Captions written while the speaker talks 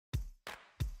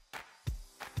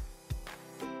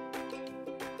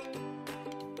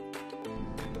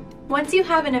Once you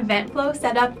have an event flow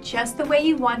set up just the way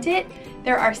you want it,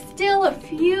 there are still a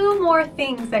few more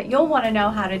things that you'll want to know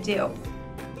how to do.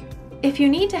 If you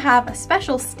need to have a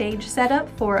special stage setup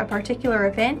for a particular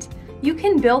event, you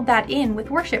can build that in with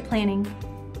Worship Planning.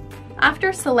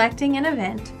 After selecting an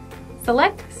event,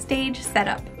 select Stage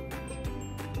Setup.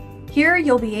 Here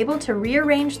you'll be able to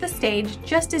rearrange the stage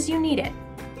just as you need it.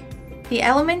 The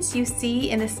elements you see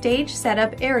in the stage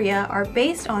setup area are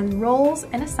based on roles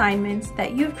and assignments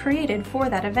that you've created for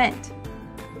that event.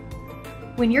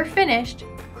 When you're finished,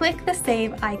 click the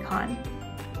Save icon.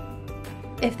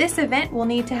 If this event will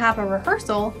need to have a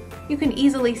rehearsal, you can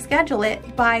easily schedule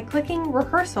it by clicking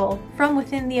Rehearsal from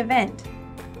within the event.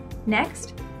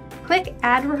 Next, click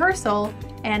Add Rehearsal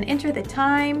and enter the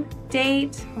time,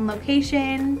 date, and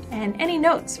location, and any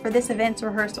notes for this event's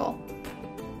rehearsal.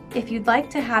 If you'd like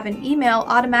to have an email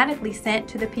automatically sent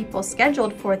to the people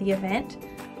scheduled for the event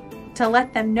to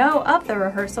let them know of the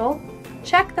rehearsal,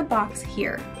 check the box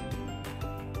here.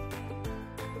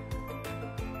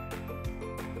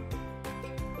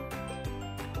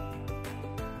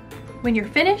 When you're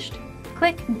finished,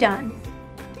 click Done.